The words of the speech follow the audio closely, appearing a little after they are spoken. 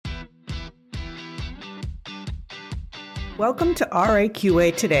Welcome to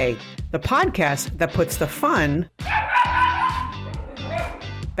RAQA Today, the podcast that puts the fun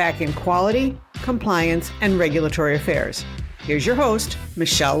back in quality, compliance, and regulatory affairs. Here's your host,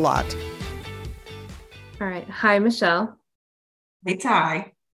 Michelle Lott. All right. Hi, Michelle. Hey,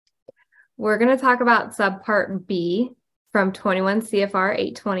 Ty. We're going to talk about Subpart B from 21 CFR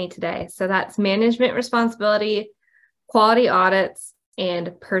 820 today. So that's management responsibility, quality audits,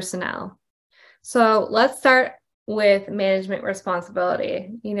 and personnel. So let's start with management responsibility.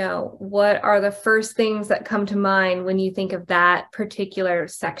 What are the first things that come to mind when you think of that particular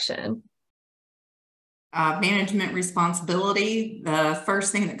section? Management responsibility, the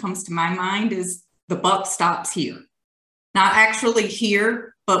first thing that comes to my mind is the buck stops here. Not actually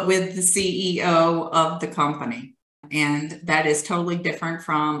here, but with the CEO of the company. And that is totally different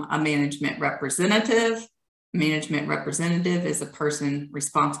from a management representative. Management representative is a person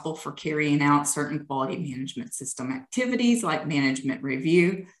responsible for carrying out certain quality management system activities like management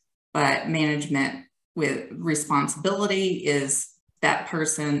review, but management with responsibility is that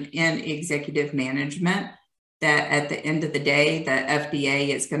person in executive management that at the end of the day, the FDA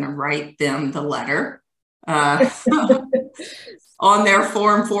is going to write them the letter on their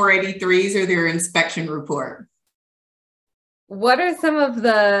Form 483s or their inspection report. What are some of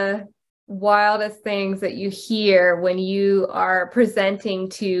the wildest things that you hear when you are presenting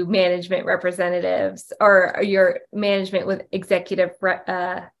to management representatives or your management with executive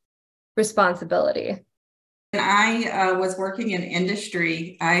responsibility? When I was working in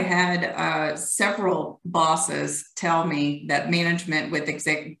industry, I had several bosses tell me that management with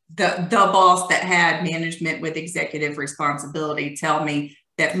the boss that had management with executive responsibility tell me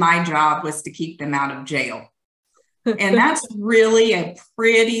that my job was to keep them out of jail. And that's really a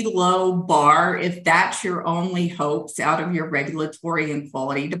pretty low bar if that's your only hopes out of your regulatory and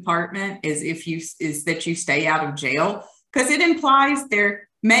quality department is that you stay out of jail, because it implies there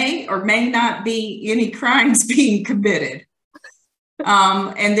may or may not be any crimes being committed,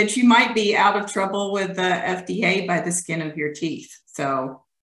 and that you might be out of trouble with the FDA by the skin of your teeth. So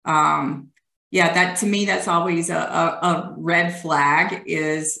that to me, that's always a red flag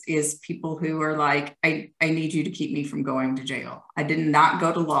is people who are like, I need you to keep me from going to jail. I did not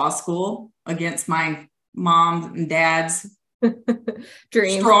go to law school against my mom and dad's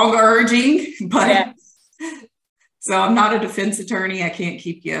strong urging, but yeah. So I'm not a defense attorney. I can't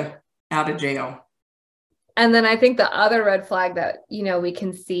keep you out of jail. And then I think the other red flag that, we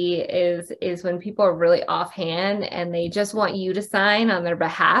can see is when people are really offhand and they just want you to sign on their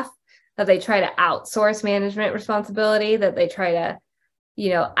behalf, that they try to outsource management responsibility, that they try to,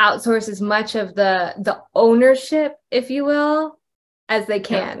 outsource as much of the ownership, if you will, as they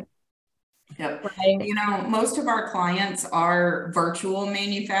can. Yep. Right? Most of our clients are virtual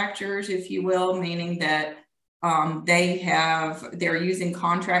manufacturers, if you will, meaning that they're using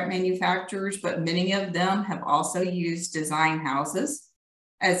contract manufacturers, but many of them have also used design houses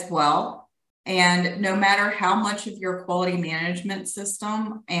as well. And no matter how much of your quality management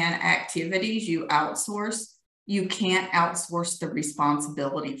system and activities you outsource, you can't outsource the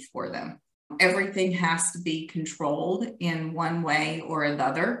responsibility for them. Everything has to be controlled in one way or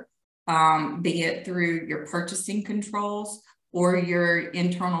another, be it through your purchasing controls or your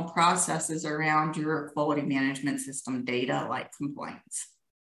internal processes around your quality management system data like complaints.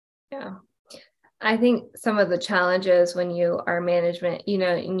 Yeah. I think some of the challenges when you are management,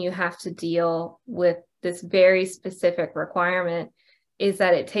 and you have to deal with this very specific requirement is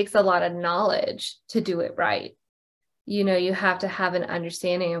that it takes a lot of knowledge to do it right. You have to have an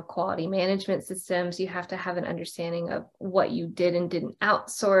understanding of quality management systems. You have to have an understanding of what you did and didn't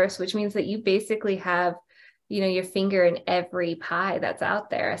outsource, which means that you basically have, your finger in every pie that's out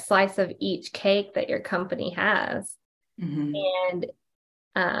there, a slice of each cake that your company has. Mm-hmm. And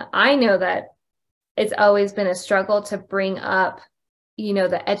I know that it's always been a struggle to bring up,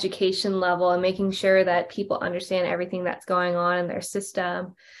 the education level and making sure that people understand everything that's going on in their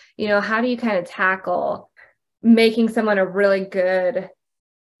system. How do you kind of tackle making someone a really good,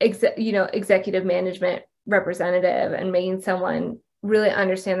 executive management representative and making someone really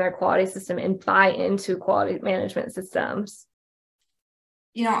understand their quality system and buy into quality management systems?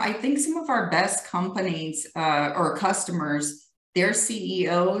 I think some of our best companies or customers, their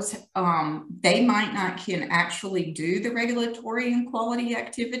CEOs, they might not can actually do the regulatory and quality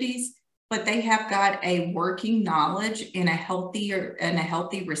activities, but they have got a working knowledge and a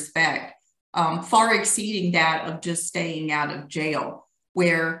healthy respect, far exceeding that of just staying out of jail,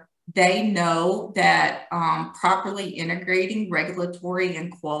 where they know that properly integrating regulatory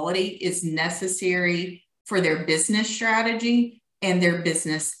and quality is necessary for their business strategy and their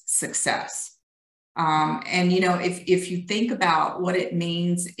business success. And, if you think about what it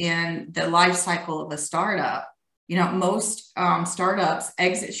means in the life cycle of a startup, most startups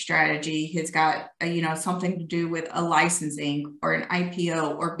exit strategy has got, something to do with a licensing or an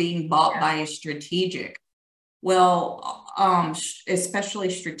IPO or being bought by a strategic. Well, especially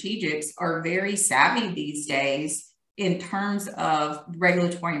strategics are very savvy these days in terms of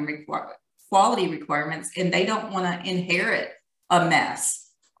regulatory and quality requirements, and they don't want to inherit a mess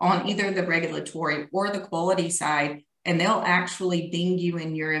on either the regulatory or the quality side, and they'll actually ding you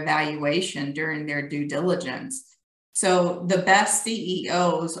in your evaluation during their due diligence. So the best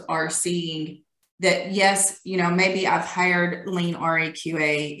CEOs are seeing that, yes, maybe I've hired lean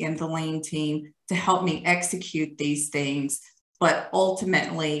RAQA in the lean team to help me execute these things, but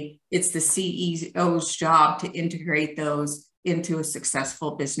ultimately it's the CEO's job to integrate those into a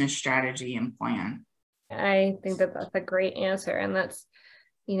successful business strategy and plan. I think that that's a great answer. And that's,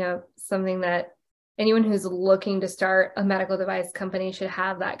 something that anyone who's looking to start a medical device company should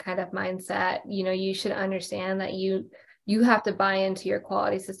have that kind of mindset. You should understand that you have to buy into your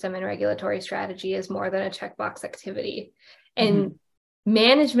quality system and regulatory strategy as more than a checkbox activity. And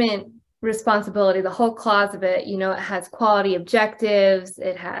management responsibility, the whole clause of it, it has quality objectives,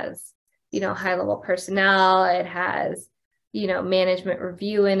 it has, high level personnel, it has, management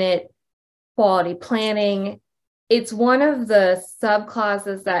review in it, quality planning. It's one of the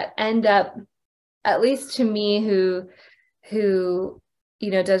subclauses that end up, at least to me, who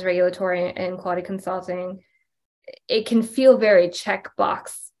does regulatory and quality consulting, it can feel very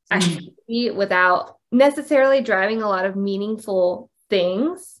checkbox activity without necessarily driving a lot of meaningful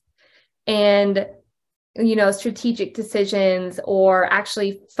things and strategic decisions, or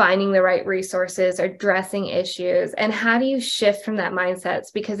actually finding the right resources or addressing issues. And how do you shift from that mindset?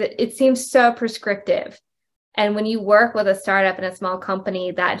 Because it seems so prescriptive. And when you work with a startup in a small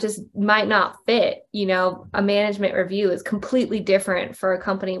company, that just might not fit. A management review is completely different for a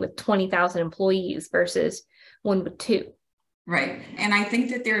company with 20,000 employees versus one with 2. Right. And I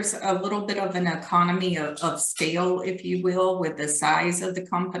think that there's a little bit of an economy of scale, if you will, with the size of the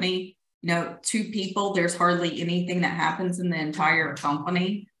company. 2 people, there's hardly anything that happens in the entire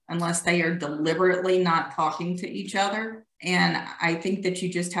company unless they are deliberately not talking to each other. And I think that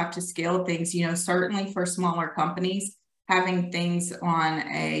you just have to scale things, certainly for smaller companies, having things on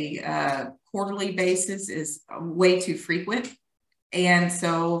a quarterly basis is way too frequent. And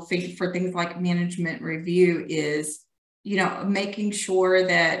so for things like management review is, making sure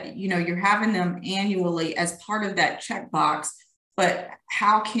that, you're having them annually as part of that checkbox, but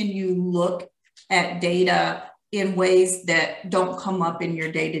how can you look at data in ways that don't come up in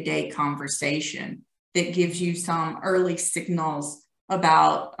your day-to-day conversation, that gives you some early signals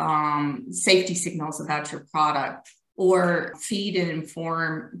about safety signals about your product, or feed and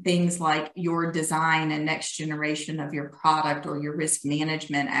inform things like your design and next generation of your product or your risk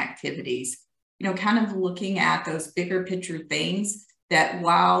management activities. Kind of looking at those bigger picture things that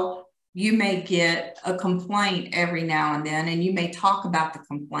while you may get a complaint every now and then, and you may talk about the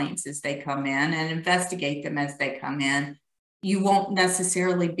complaints as they come in and investigate them as they come in, you won't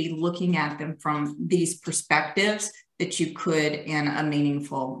necessarily be looking at them from these perspectives that you could in a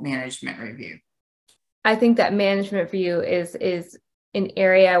meaningful management review. I think that management review is an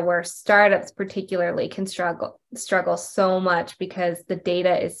area where startups particularly can struggle so much because the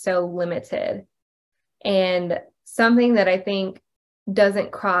data is so limited. And something that I think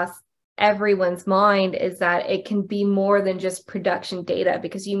doesn't cross everyone's mind is that it can be more than just production data,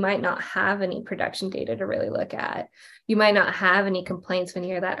 because you might not have any production data to really look at. You might not have any complaints when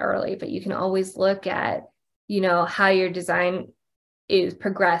you're that early, but you can always look at, how your design is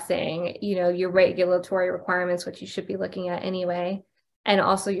progressing, your regulatory requirements, which you should be looking at anyway, and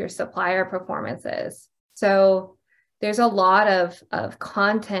also your supplier performances. So there's a lot of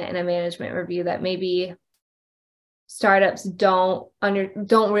content in a management review that maybe startups don't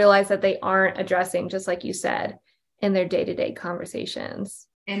realize that they aren't addressing, just like you said, in their day-to-day conversations.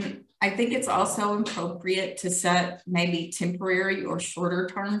 And I think it's also appropriate to set maybe temporary or shorter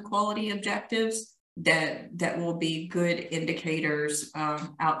term quality objectives that will be good indicators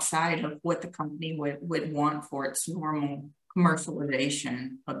outside of what the company would want for its normal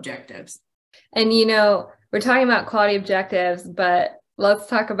commercialization objectives. And, we're talking about quality objectives, but let's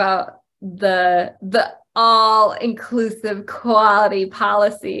talk about the all-inclusive quality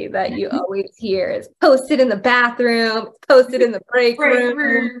policy that you always hear. Is posted in the bathroom, posted in the break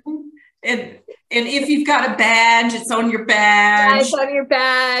room. And if you've got a badge, it's on your badge. Yeah, it's on your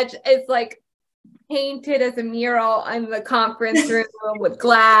badge. It's like painted as a mural in the conference room with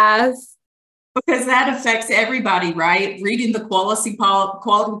glass. Because that affects everybody, right? Reading the quality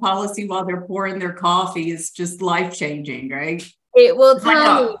policy while they're pouring their coffee is just life-changing, right? It will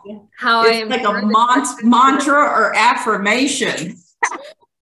tell me how I It's am. like a mantra or affirmation.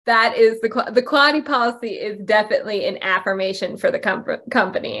 That is the quality policy is definitely an affirmation for the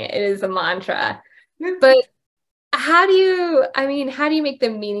company. It is a mantra. But how do you make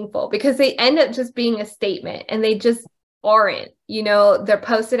them meaningful? Because they end up just being a statement and they just aren't, they're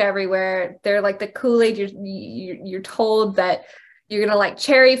posted everywhere. They're like the Kool-Aid. You're told that you're going to like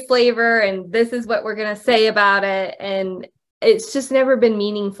cherry flavor and this is what we're going to say about it. And it's just never been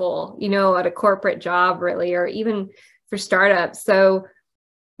meaningful, at a corporate job really, or even for startups. So,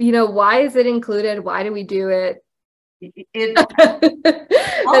 why is it included? Why do we do it? I'm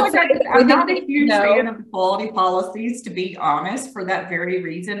not a huge fan of quality policies, to be honest, for that very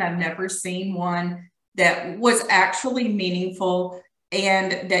reason. I've never seen one that was actually meaningful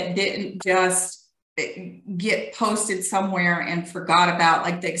and that didn't just get posted somewhere and forgot about.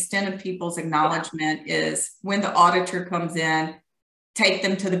 Like, the extent of people's acknowledgement is when the auditor comes in, take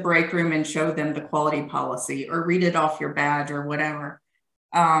them to the break room and show them the quality policy or read it off your badge or whatever.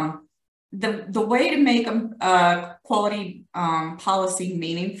 The way to make a quality policy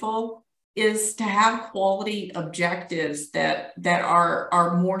meaningful is to have quality objectives that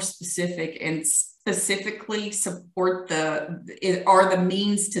are more specific and specifically support the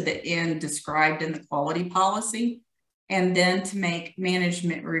means to the end described in the quality policy, and then to make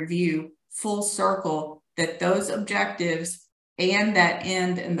management review full circle that those objectives and that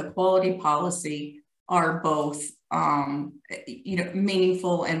end in the quality policy are both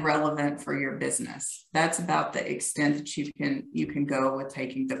meaningful and relevant for your business. That's about the extent that you can go with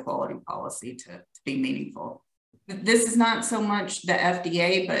taking the quality policy to be meaningful. This is not so much the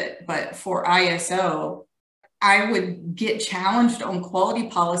FDA, but for ISO, I would get challenged on quality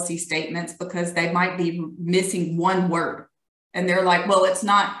policy statements because they might be missing one word. And they're like, well, it's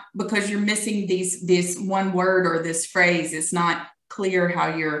not because you're missing this one word or this phrase. It's not clear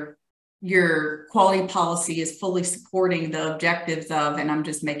how your quality policy is fully supporting the objectives of, and I'm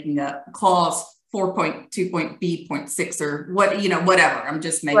just making a clause 4.2.B.6 or whatever. I'm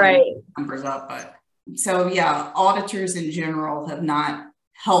just making numbers up. But so yeah, auditors in general have not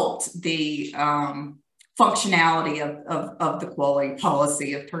helped the functionality of the quality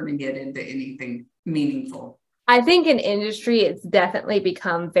policy of turning it into anything meaningful. I think in industry, it's definitely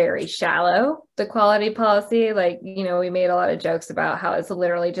become very shallow, the quality policy. Like, we made a lot of jokes about how it's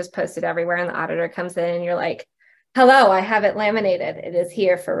literally just posted everywhere and the auditor comes in and you're like, hello, I have it laminated. It is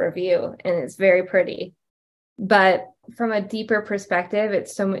here for review and it's very pretty. But from a deeper perspective,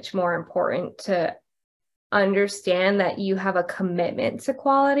 it's so much more important to understand that you have a commitment to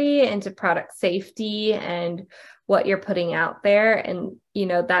quality and to product safety and what you're putting out there. And,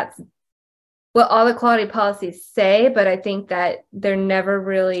 that's what all the quality policies say, but I think that they're never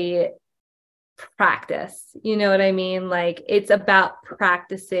really practiced. You know what I mean? Like, it's about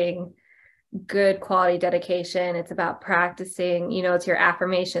practicing good quality dedication. It's about practicing, it's your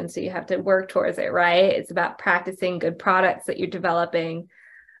affirmation. So you have to work towards it, right? It's about practicing good products that you're developing,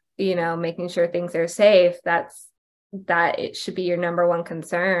 making sure things are safe. That it should be your number one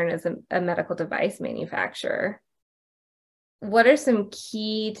concern as a medical device manufacturer. What are some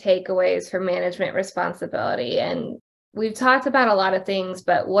key takeaways for management responsibility? And we've talked about a lot of things,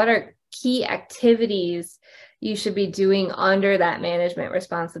 but what are key activities you should be doing under that management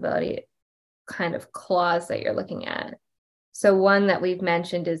responsibility kind of clause that you're looking at? So one that we've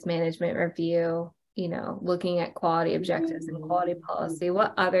mentioned is management review, looking at quality objectives and quality policy.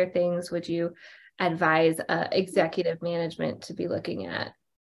 What other things would you advise executive management to be looking at?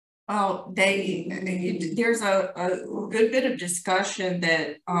 Oh, there's a good bit of discussion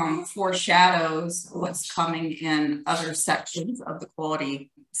that foreshadows what's coming in other sections of the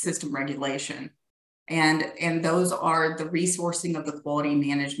quality system regulation. And those are the resourcing of the quality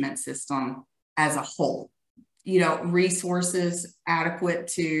management system as a whole. Resources adequate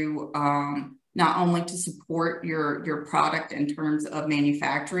to not only to support your product in terms of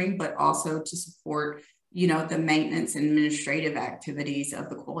manufacturing, but also to support the maintenance and administrative activities of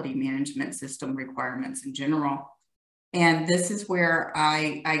the quality management system requirements in general. And this is where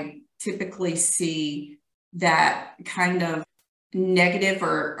I typically see that kind of negative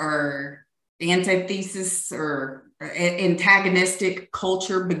or antithesis or antagonistic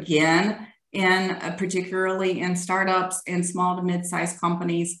culture begin particularly in startups and small to mid-sized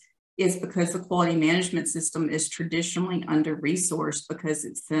companies, is because the quality management system is traditionally under-resourced because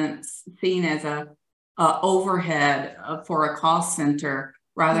it's seen as a overhead for a cost center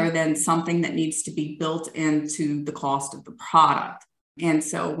rather than something that needs to be built into the cost of the product. And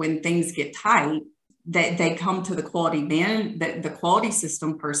so when things get tight, they come to the the quality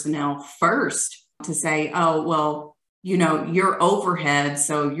system personnel first to say, oh, well, you're overhead,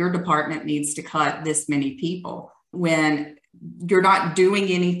 so your department needs to cut this many people, when you're not doing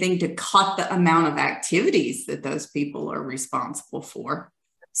anything to cut the amount of activities that those people are responsible for.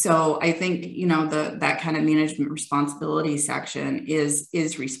 So I think, that kind of management responsibility section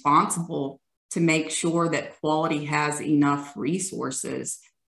is responsible to make sure that quality has enough resources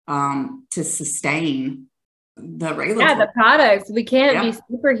to sustain the regulatory. Yeah, the products. We can't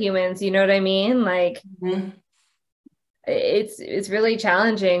be superhumans. You know what I mean? Like, it's really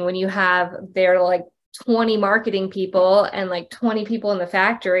challenging when you have there like 20 marketing people and like 20 people in the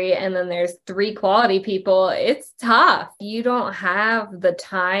factory, and then there's 3 quality people. It's tough. You don't have the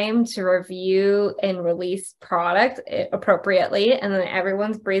time to review and release product appropriately, and then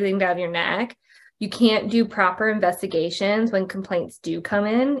everyone's breathing down your neck. You can't do proper investigations when complaints do come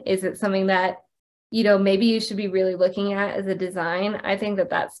in. Is it something that, maybe you should be really looking at as a design? I think that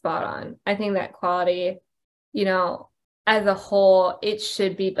that's spot on. I think that quality, as a whole, it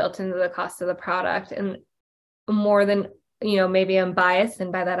should be built into the cost of the product. And more than, maybe I'm biased,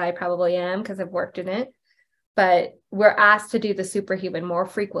 and by that I probably am because I've worked in it, but we're asked to do the superhuman more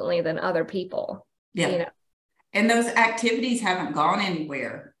frequently than other people. Yeah. And those activities haven't gone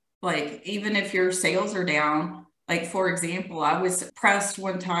anywhere. Like, even if your sales are down, like, for example, I was pressed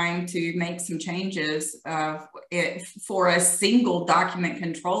one time to make some changes for a single document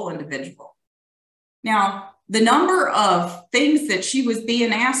control individual. Now, the number of things that she was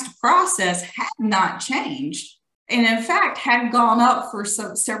being asked to process had not changed, and in fact had gone up for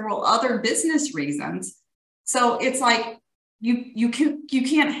several other business reasons. So it's like you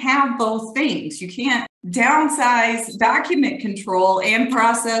can't have both things. You can't downsize document control and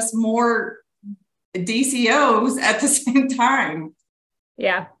process more DCOs at the same time.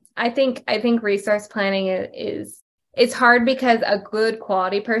 Yeah, I think resource planning it's hard because a good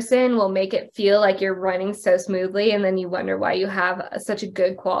quality person will make it feel like you're running so smoothly, and then you wonder why you have such a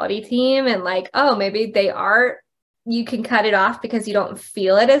good quality team, and like, oh, maybe you can cut it off because you don't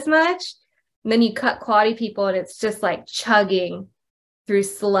feel it as much. And then you cut quality people and it's just like chugging through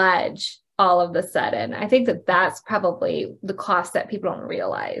sludge all of a sudden. I think that that's probably the cost that people don't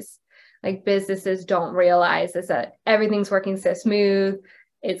realize. Like, businesses don't realize is that everything's working so smooth.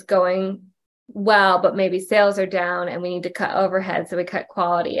 It's going well, but maybe sales are down and we need to cut overhead. So we cut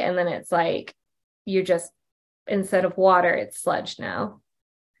quality. And then it's like, you're just, instead of water, it's sludge now.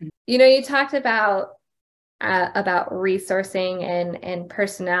 You talked about resourcing and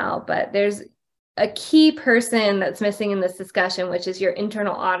personnel, but there's a key person that's missing in this discussion, which is your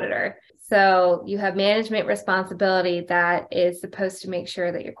internal auditor. So you have management responsibility that is supposed to make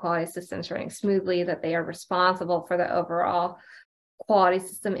sure that your quality system is running smoothly, that they are responsible for the overall quality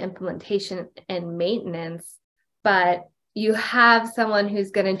system implementation and maintenance. But you have someone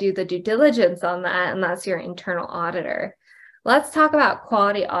who's going to do the due diligence on that, and that's your internal auditor. Let's talk about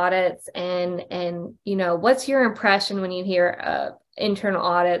quality audits and what's your impression when you hear internal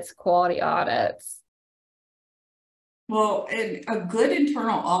audits, quality audits? Well, a good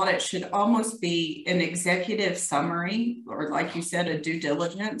internal audit should almost be an executive summary, or like you said, a due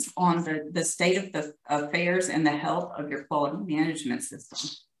diligence on the state of the affairs and the health of your quality management system.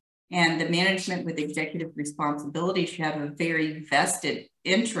 And the management with executive responsibility should have a very vested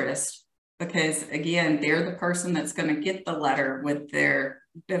interest, because again, they're the person that's going to get the letter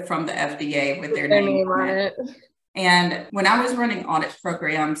from the FDA with their name on it. And when I was running audit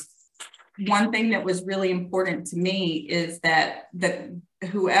programs, one thing that was really important to me is that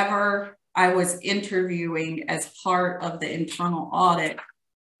whoever I was interviewing as part of the internal audit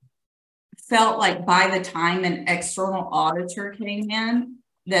felt like by the time an external auditor came in,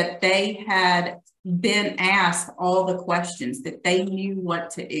 that they had been asked all the questions, that they knew what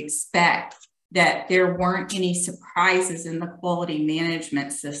to expect, that there weren't any surprises in the quality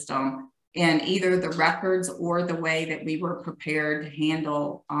management system and either the records or the way that we were prepared to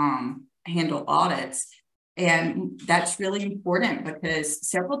handle audits. And that's really important, because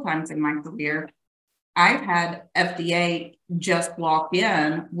several times in my career, I've had FDA just walk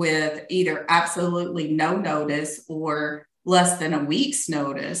in with either absolutely no notice or less than a week's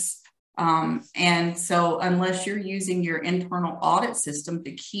notice. And so unless you're using your internal audit system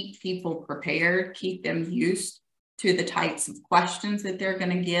to keep people prepared, keep them used to the types of questions that they're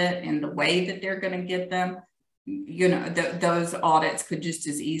going to get and the way that they're going to get them, those audits could just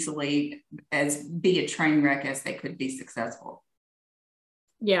as easily as be a train wreck as they could be successful.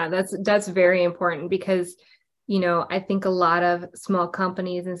 Yeah, that's very important, because, I think a lot of small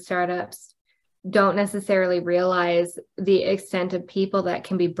companies and startups don't necessarily realize the extent of people that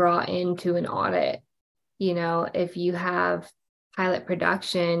can be brought into an audit. You know, if you have pilot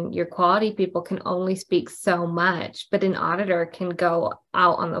production, your quality people can only speak so much, but an auditor can go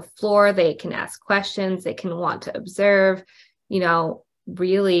out on the floor, they can ask questions, they can want to observe, you know,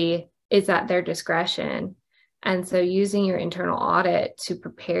 really is at their discretion. And so using your internal audit to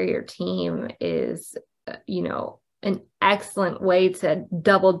prepare your team is, you know, an excellent way to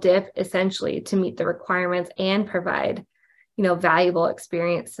double dip essentially to meet the requirements and provide, you know, valuable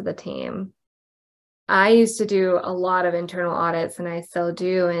experience to the team. I used to do a lot of internal audits and I still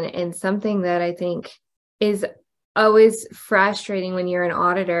do. And something that I think is always frustrating when you're an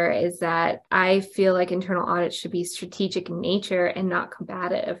auditor is that I feel like internal audits should be strategic in nature and not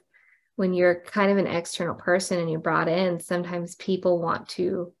combative. When you're kind of an external person and you're brought in, sometimes people want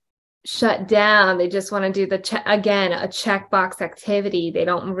to shut down. They just want to do a checkbox activity. They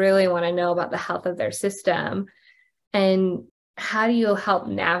don't really want to know about the health of their system. And how do you help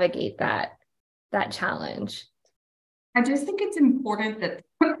navigate that challenge? I just think it's important that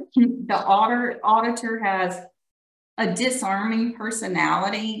the auditor has a disarming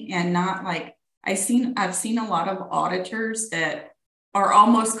personality and not like I've seen a lot of auditors that are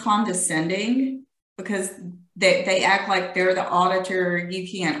almost condescending because they act like they're the auditor. You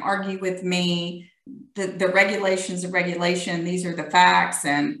can't argue with me. The regulation's a regulation. These are the facts.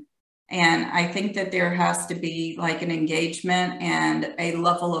 And I think that there has to be like an engagement and a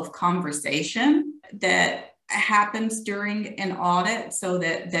level of conversation that happens during an audit so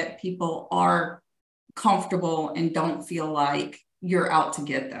that people are comfortable and don't feel like you're out to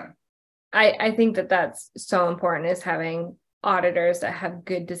get them. I think that that's so important, is having auditors that have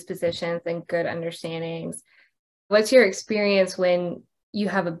good dispositions and good understandings. What's your experience when you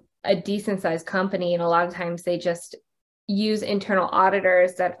have a decent sized company and a lot of times they just use internal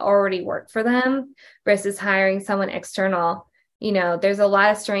auditors that already work for them versus hiring someone external? You know, there's a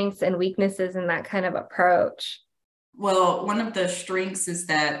lot of strengths and weaknesses in that kind of approach. Well, one of the strengths is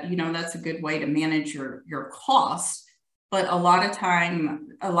that, you know, that's a good way to manage your costs. But a lot of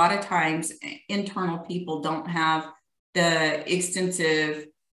times internal people don't have the extensive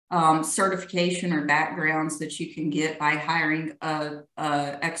certification or backgrounds that you can get by hiring a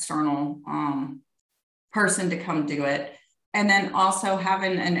external person to come do it. And then also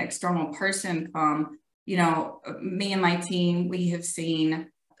having an external person come, you know, me and my team, we have seen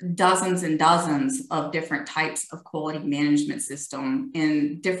dozens and dozens of different types of quality management system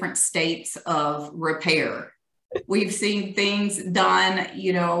in different states of repair. We've seen things done,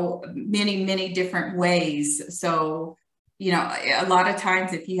 you know, many, many different ways. So, you know, a lot of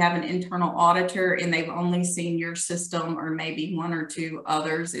times if you have an internal auditor and they've only seen your system or maybe one or two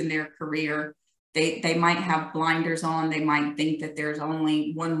others in their career, they might have blinders on. They might think that there's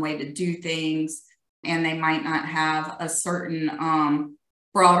only one way to do things, and they might not have a certain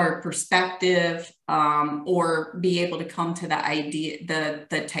broader perspective or be able to come to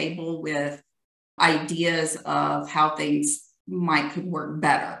the table with ideas of how things could work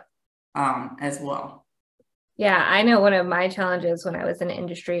better as well. Yeah, I know one of my challenges when I was in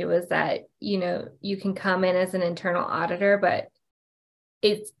industry was that, you know, you can come in as an internal auditor, but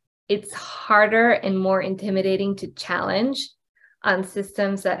it's harder and more intimidating to challenge on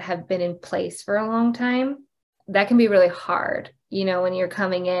systems that have been in place for a long time. That can be really hard, you know, when you're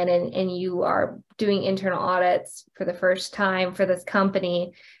coming in and you are doing internal audits for the first time for this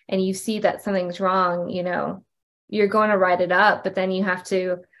company and you see that something's wrong, you know, you're going to write it up, but then you have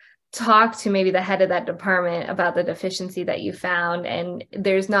to talk to maybe the head of that department about the deficiency that you found. And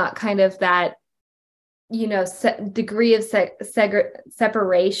there's not kind of that, you know, degree of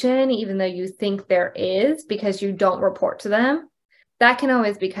separation, even though you think there is, because you don't report to them. That can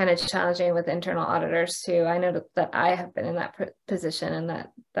always be kind of challenging with internal auditors too. I know that I have been in that position, and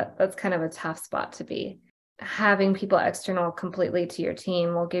that's kind of a tough spot to be. Having people external completely to your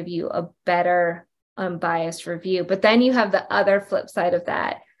team will give you a better unbiased review. But then you have the other flip side of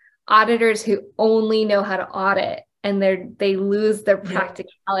that. Auditors who only know how to audit, and they lose their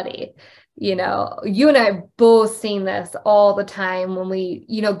practicality. You know, you and I have both seen this all the time when we,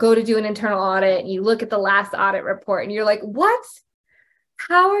 you know, go to do an internal audit and you look at the last audit report and you're like, what?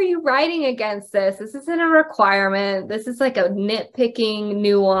 How are you writing against this? This isn't a requirement. This is like a nitpicking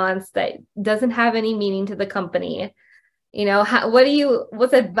nuance that doesn't have any meaning to the company. You know,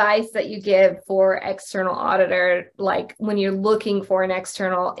 what's advice that you give for external auditor, like when you're looking for an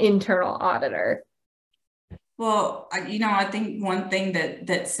internal auditor? Well, you know, I think one thing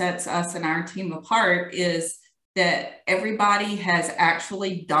that sets us and our team apart is that everybody has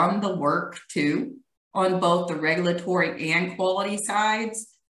actually done the work too, on both the regulatory and quality sides.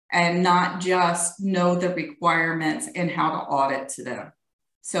 and not just know the requirements and how to audit to them.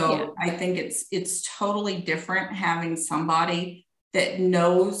 So I think it's totally different having somebody that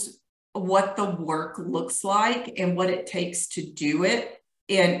knows what the work looks like and what it takes to do it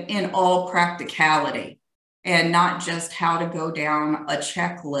in all practicality, and not just how to go down a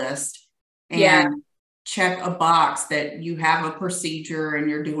checklist and check a box that you have a procedure and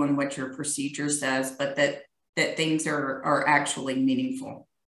you're doing what your procedure says, but that things are actually meaningful.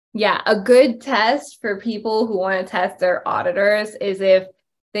 Yeah, a good test for people who want to test their auditors is if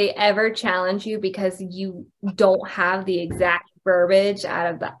they ever challenge you because you don't have the exact verbiage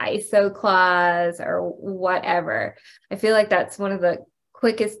out of the ISO clause or whatever. I feel like that's one of the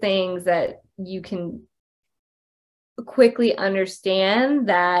quickest things that you can quickly understand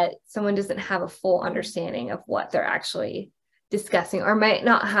that someone doesn't have a full understanding of what they're actually discussing, or might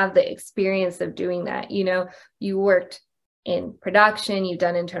not have the experience of doing that. You know, you worked in production, you've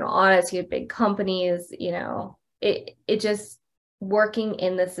done internal audits, you had big companies, you know, it just working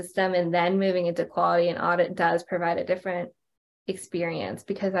in the system and then moving into quality and audit does provide a different experience,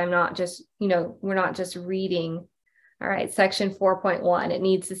 because I'm not just, you know, we're not just reading, all right, section 4.1, it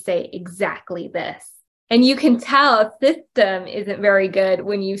needs to say exactly this. And you can tell a system isn't very good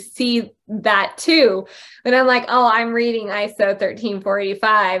when you see that too. And I'm like, oh, I'm reading ISO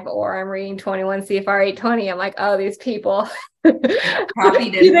 13485 or I'm reading 21 CFR 820. I'm like, oh, these people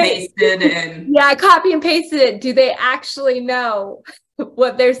copied and pasted and copy and pasted it. Do they actually know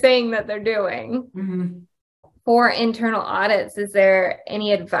what they're saying that they're doing? Mm-hmm. For internal audits, is there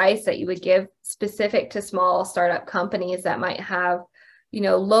any advice that you would give specific to small startup companies that might have, you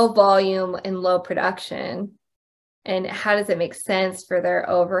know, low volume and low production? And how does it make sense for their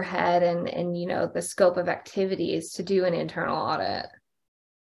overhead and you know, the scope of activities to do an internal audit?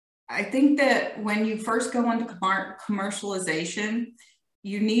 I think that when you first go into commercialization,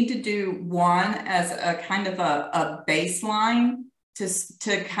 you need to do one as a kind of a baseline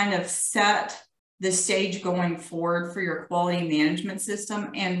to kind of set the stage going forward for your quality management system,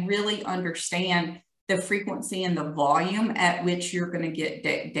 and really understand the frequency and the volume at which you're going to get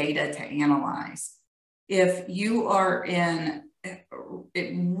data to analyze. If you are in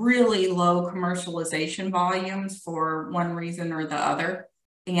really low commercialization volumes for one reason or the other,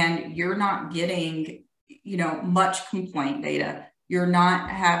 and you're not getting, you know, much complaint data, you're not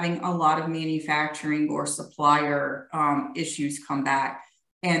having a lot of manufacturing or supplier issues come back,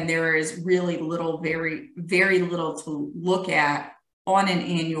 and there is really little, very, very little to look at on an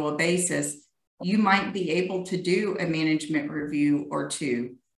annual basis, you might be able to do a management review or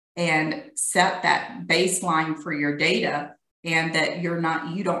two and set that baseline for your data, and that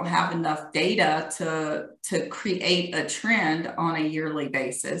you don't have enough data to create a trend on a yearly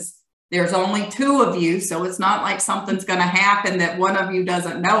basis. There's only two of you, so it's not like something's going to happen that one of you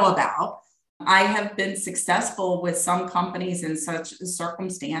doesn't know about. I have been successful with some companies in such a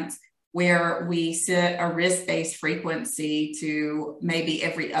circumstance where we set a risk-based frequency to maybe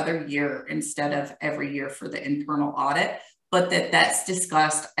every other year instead of every year for the internal audit, but that's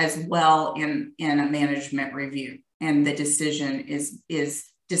discussed as well in a management review. And the decision is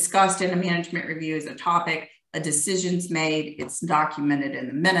discussed in a management review as a topic, a decision's made, it's documented in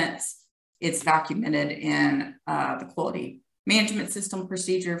the minutes, it's documented in the quality management system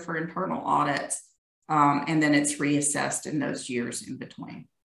procedure for internal audits, and then it's reassessed in those years in between.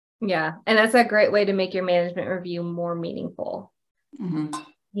 Yeah. And that's a great way to make your management review more meaningful. Mm-hmm.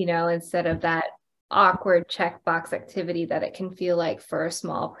 You know, instead of that awkward checkbox activity that it can feel like for a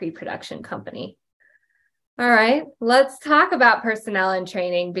small pre-production company. All right, let's talk about personnel and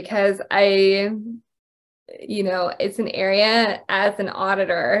training, because it's an area as an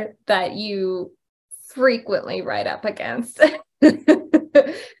auditor that you frequently write up against.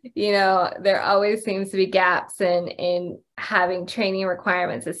 You know, there always seems to be gaps in having training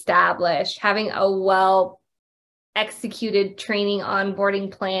requirements established, having a well executed training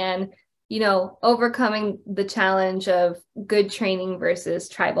onboarding plan, you know, overcoming the challenge of good training versus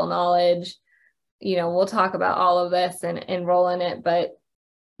tribal knowledge. You know, we'll talk about all of this and roll in it, but,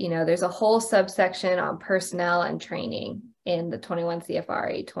 you know, there's a whole subsection on personnel and training in the 21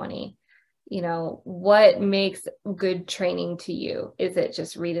 CFR 820. You know, what makes good training to you? Is it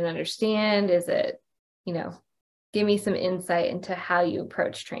just read and understand? Is it, you know, give me some insight into how you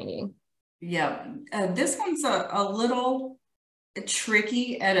approach training. Yeah, this one's a little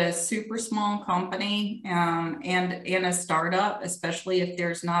tricky at a super small company and in a startup, especially if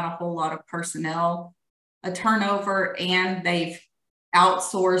there's not a whole lot of personnel, a turnover, and they've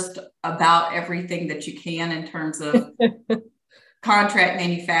outsourced about everything that you can in terms of contract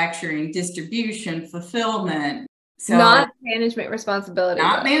manufacturing, distribution, fulfillment, So not management responsibility.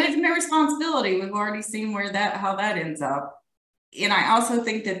 Not management responsibility. We've already seen how that ends up. And I also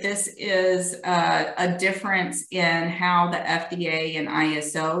think that this is a difference in how the FDA and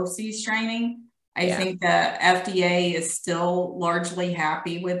ISO sees training. I think the FDA is still largely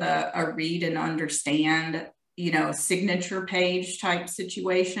happy with a read and understand, signature page type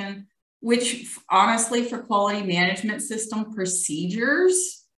situation, which honestly for quality management system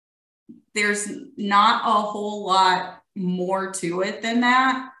procedures, there's not a whole lot more to it than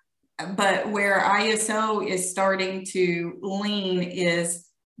that. But where ISO is starting to lean is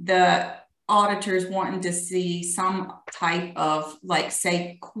the auditors wanting to see some type of, like,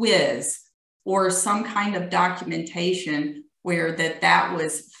 say, quiz or some kind of documentation where that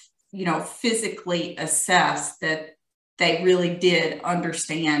was, physically assessed, that they really did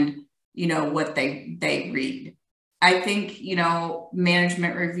understand, what they read. I think,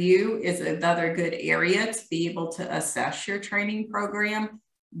 management review is another good area to be able to assess your training program.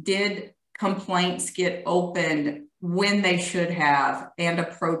 Did complaints get opened when they should have and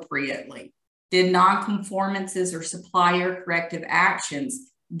appropriately? Did nonconformances or supplier corrective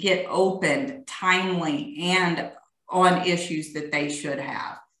actions get opened timely and on issues that they should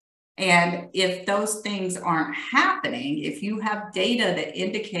have? And if those things aren't happening, if you have data that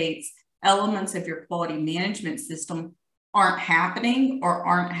indicates elements of your quality management system aren't happening or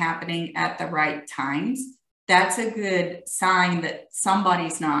aren't happening at the right times, that's a good sign that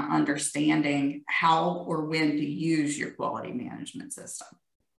somebody's not understanding how or when to use your quality management system.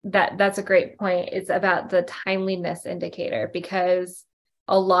 That's a great point. It's about the timeliness indicator, because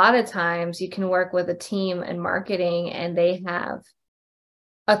a lot of times you can work with a team in marketing and they have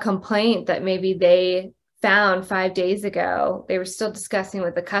a complaint that maybe they found 5 days ago. They were still discussing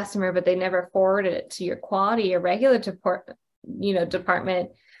with the customer, but they never forwarded it to your quality or regulatory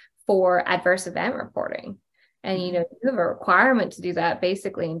department for adverse event reporting. And, you have a requirement to do that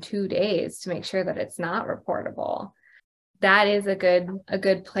basically in 2 days to make sure that it's not reportable. That is a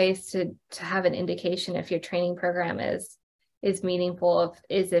good place to have an indication if your training program is meaningful,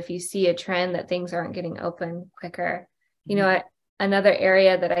 if you see a trend that things aren't getting open quicker. Another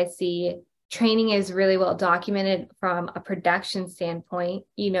area that I see training is really well documented from a production standpoint,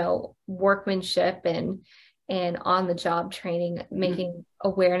 workmanship and on the job training, making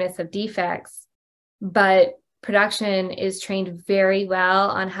awareness of defects. But production is trained very well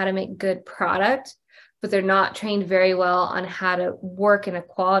on how to make good product, but they're not trained very well on how to work in a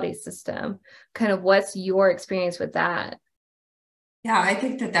quality system. Kind of what's your experience with that? Yeah, I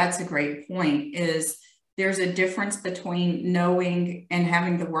think that's a great point. There's a difference between knowing and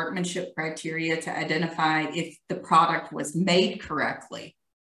having the workmanship criteria to identify if the product was made correctly,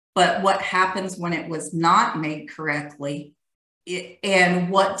 but what happens when it was not made correctly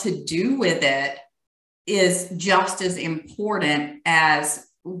and what to do with it is just as important as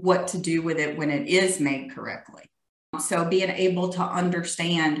what to do with it when it is made correctly. So being able to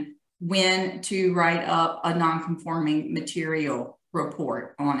understand when to write up a non-conforming material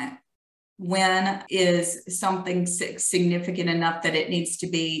report on it. When is something significant enough that it needs to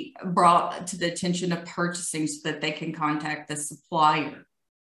be brought to the attention of purchasing so that they can contact the supplier?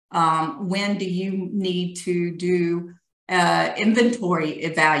 When do you need to do inventory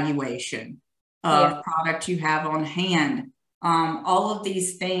evaluation of product you have on hand? All of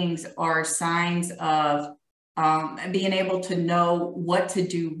these things are signs of being able to know what to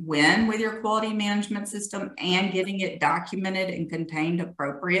do when with your quality management system, and getting it documented and contained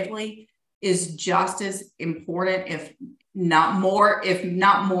appropriately is just as important, if not more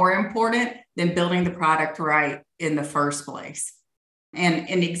important than building the product right in the first place. And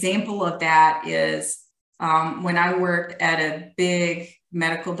an example of that is when I worked at a big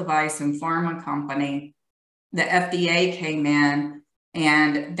medical device and pharma company, the FDA came in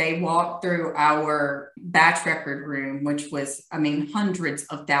and they walked through our batch record room, which was, hundreds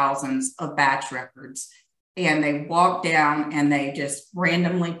of thousands of batch records. And they walked down and they just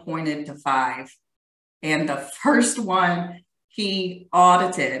randomly pointed to 5. And the first one he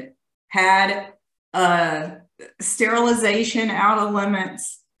audited had a sterilization out of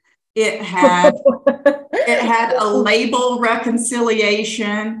limits. It had a label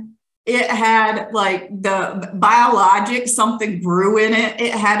reconciliation. It had like the biologics, something grew in it.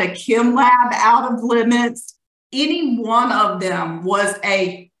 It had a chem lab out of limits. Any one of them was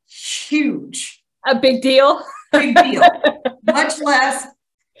a big deal. Big deal. Much less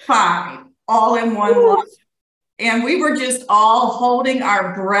 5 all in one line. And we were just all holding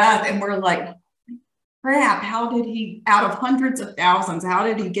our breath and we're like, crap, how did he, out of hundreds of thousands, how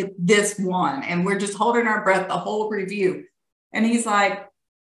did he get this one? And we're just holding our breath the whole review. And he's like,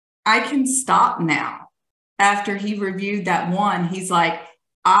 I can stop now. after he reviewed that one, he's like,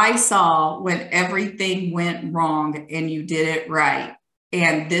 I saw when everything went wrong and you did it right.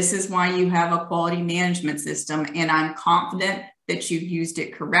 And this is why you have a quality management system. And I'm confident that you've used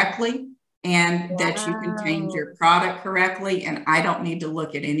it correctly and that you contained your product correctly. And I don't need to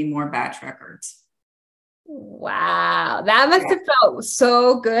look at any more batch records. Wow. That must have felt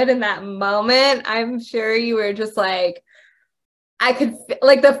so good in that moment. I'm sure you were just like, I could,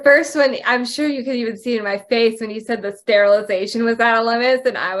 like the first one, I'm sure you could even see it in my face when you said the sterilization was out of limits.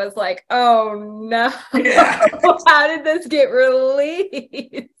 And I was like, oh no, how did this get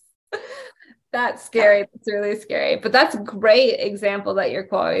released? That's scary. That's really scary. But that's a great example that your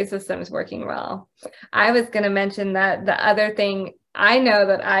quality system is working well. I was going to mention that the other thing, I know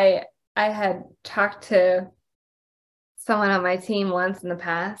that I had talked to someone on my team once in the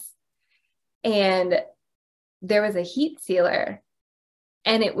past, and there was a heat sealer.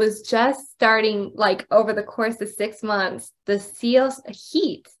 And it was just starting, like over the course of 6 months, the seal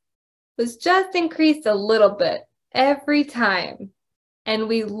heat was just increased a little bit every time. And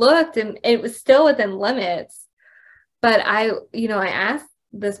we looked and it was still within limits. But I asked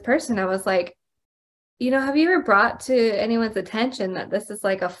this person, I was like, have you ever brought to anyone's attention that this is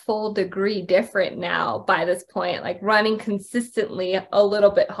like a full degree different now by this point, like running consistently a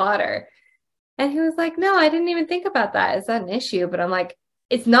little bit hotter? And he was like, no, I didn't even think about that. Is that an issue? But I'm like,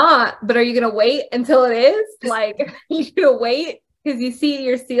 it's not, but are you going to wait until it is? Like, you're going to wait because you see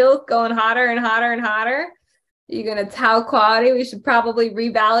your seals going hotter and hotter and hotter. You're going to tout quality. We should probably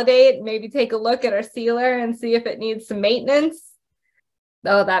revalidate, maybe take a look at our sealer and see if it needs some maintenance.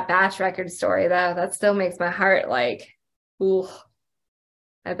 Oh, that batch record story, though, that still makes my heart like, ooh,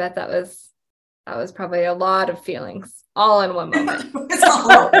 I bet that was probably a lot of feelings all in one moment.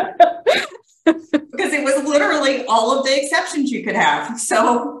 Because it was literally all of the exceptions you could have.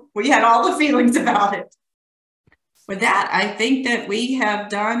 So we had all the feelings about it. With that, I think that we have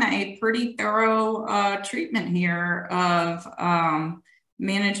done a pretty thorough treatment here of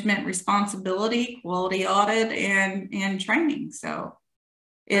management responsibility, quality audit, and training. So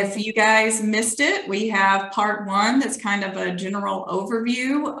if you guys missed it, we have part 1 that's kind of a general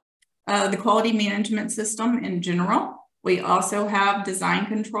overview of the quality management system in general. We also have design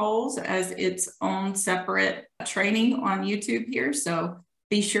controls as its own separate training on YouTube here. So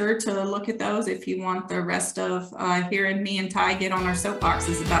be sure to look at those if you want the rest of hearing me and Ty get on our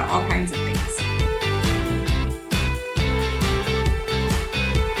soapboxes about all kinds of things.